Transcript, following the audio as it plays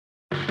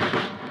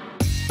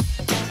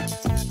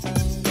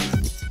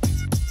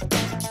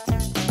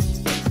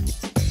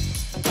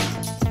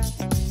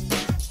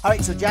All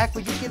right, so Jack,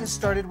 would you get us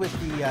started with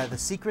the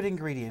secret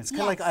ingredient? It's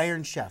kind of like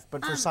Iron Chef,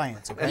 but for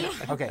science, okay?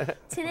 Yeah. Okay.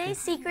 Today's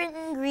secret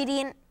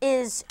ingredient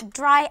is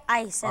dry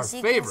ice, as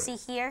you can see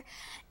here.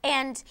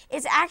 And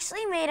it's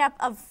actually made up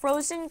of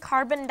frozen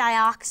carbon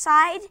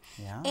dioxide,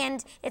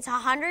 and it's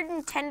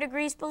 110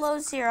 degrees below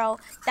zero.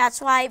 That's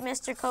why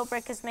Mr.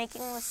 Kobrick is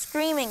making the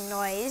screaming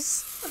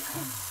noise.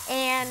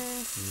 And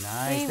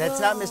nice. That's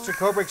not Mr.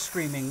 Kobrick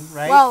screaming,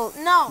 right? Well,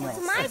 no,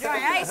 it's my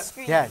dry ice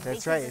screaming. Yeah,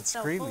 that's right. It's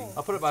screaming. Cool.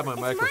 I'll put it by my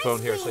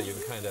microphone here so you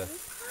can kind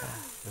of.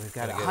 We've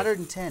got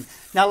 110.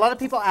 Now, a lot of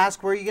people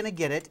ask where you're going to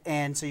get it,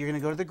 and so you're going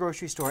to go to the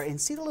grocery store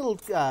and see the little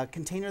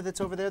container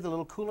that's over there, the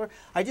little cooler.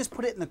 I just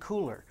put it in the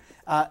cooler,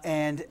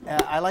 and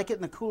I like it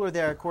in the cooler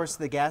there. Of course,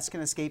 the gas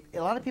can escape.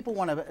 A lot of people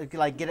want to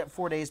like get it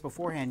 4 days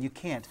beforehand. You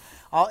can't.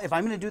 If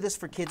I'm going to do this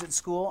for kids at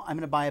school, I'm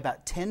going to buy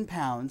about 10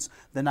 pounds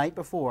the night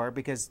before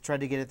because try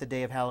to get it the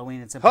day of Halloween.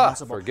 It's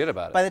impossible. Forget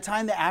about it. By the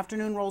time the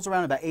afternoon rolls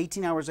around, about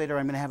 18 hours later,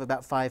 I'm going to have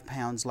about 5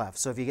 pounds left.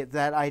 So if you get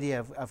that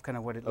idea of kind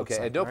of what it looks like.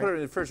 Okay, and don't put it in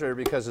the refrigerator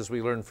because, as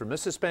we learned from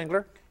Mrs.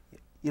 Spangler,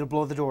 you'll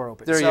blow the door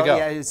open. There you go.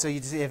 Yeah, so you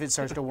see if it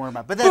starts to warm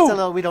up. But that's a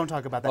little, we don't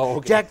talk about that. Oh,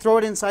 okay. Jack, throw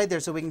it inside there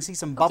so we can see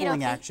some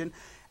bubbling action.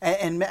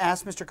 And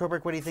ask Mr.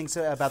 Kobrick what he thinks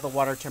about the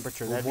water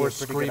temperature. That'd more be a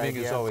pretty screaming good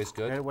idea. is always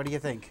good. What do you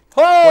think?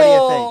 Oh! What do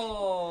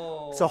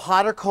you think? So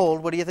hot or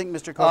cold? What do you think,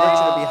 Mr. Kobrick?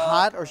 Should it be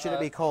hot or should it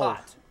be cold?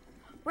 Hot.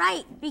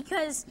 Right,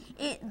 because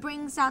it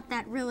brings out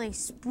that really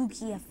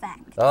spooky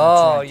effect.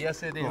 Oh,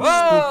 yes it is. Spooky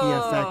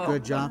effect,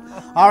 good job.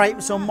 All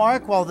right, so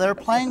Mark, while they're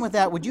playing with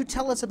that, would you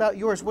tell us about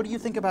yours? What do you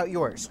think about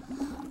yours?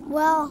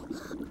 Well,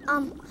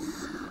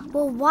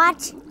 we'll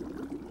watch.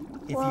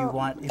 If you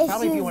want to have some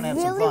fun. If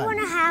you really want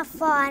to have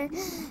fun,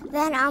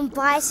 then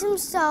buy some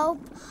soap,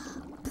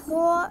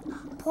 pour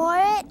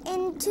it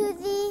into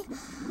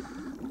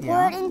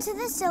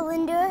the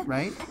cylinder,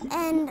 right?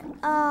 And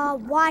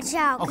watch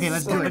out. Okay,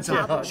 let's do it.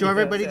 So show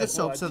everybody the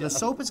soap. So the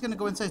soap is going to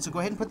go inside. So go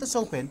ahead and put the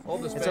soap in. All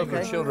the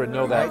Spangler children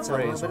know that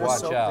phrase.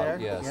 Watch out. There.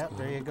 Yes. Yep,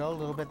 there you go. A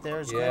little bit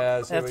there is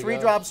yes, good. And if 3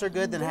 go. drops are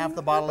good, then half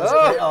the bottle is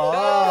good. Oh,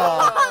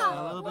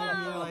 a little bit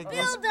here like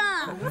this.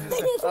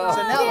 So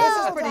now this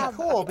is pretty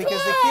cool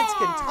because the kids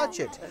can touch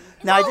it.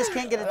 Now I just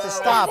can't get it to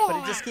stop, but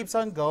it just keeps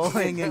on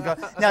going and going.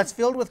 Now it's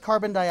filled with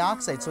carbon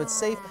dioxide, so it's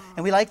safe.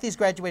 And we like these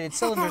graduated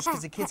cylinders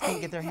because the kids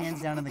can't get their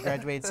hands down in the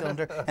graduated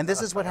cylinder. And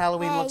this is what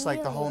Halloween looks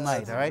like the whole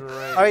night, all right?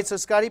 All right, so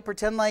Scotty,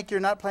 pretend like you're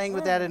not playing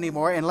with that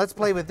anymore, and let's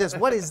play with this.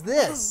 What is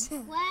this?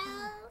 Well,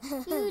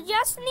 you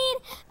just need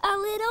a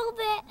little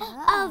bit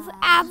of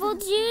apple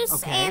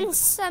juice and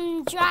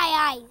some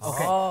dry ice.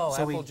 Okay, Oh,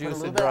 so we apple put a juice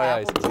little and bit of dry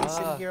ice. apple juice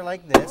in here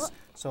like this.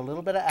 So a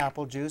little bit of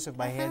apple juice. If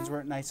my hands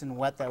weren't nice and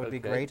wet, that would be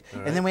great. All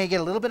right. And then we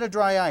get a little bit of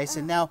dry ice.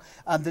 And now,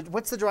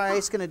 what's the dry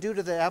ice going to do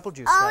to the apple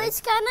juice? Oh, Scotty?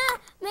 it's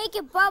gonna make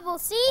it bubble.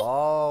 See?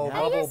 Oh,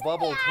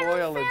 bubble,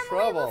 toil, and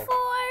trouble.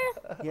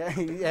 Yeah,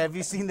 have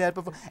you seen that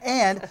before?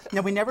 And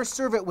now we never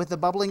serve it with the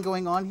bubbling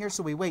going on here,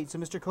 so we wait. So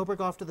Mr.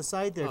 Kobrick off to the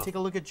side there, take a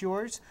look at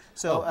yours.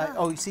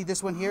 So, you see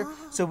this one here?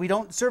 So we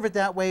don't serve it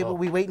that way, but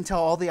we wait until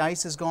all the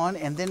ice is gone,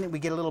 and then we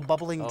get a little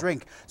bubbling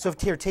drink. So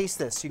here, taste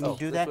this. You can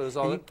do that.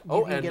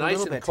 And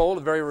nice and cold,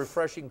 and very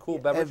refreshing, cool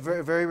beverage.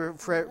 Very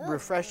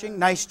refreshing.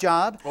 Nice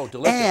job. Oh,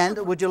 delicious.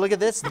 And would you look at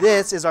this?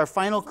 This is our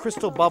final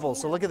crystal bubble.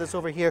 So look at this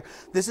over here.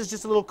 This is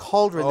just a little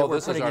cauldron that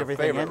we're putting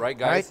everything in. This is our favorite, right,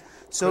 guys?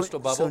 So, crystal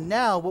bubble. So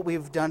now what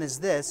we've done is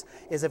this,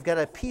 is I've got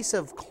a piece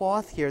of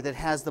cloth here that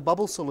has the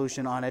bubble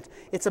solution on it.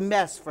 It's a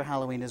mess for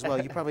Halloween as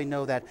well. You probably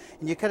know that.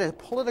 And you kind of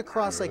pull it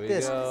across like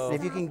this. And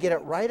if you can get it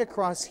right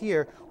across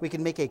here, we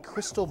can make a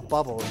crystal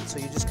bubble. And so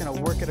you just kind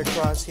of work it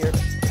across here.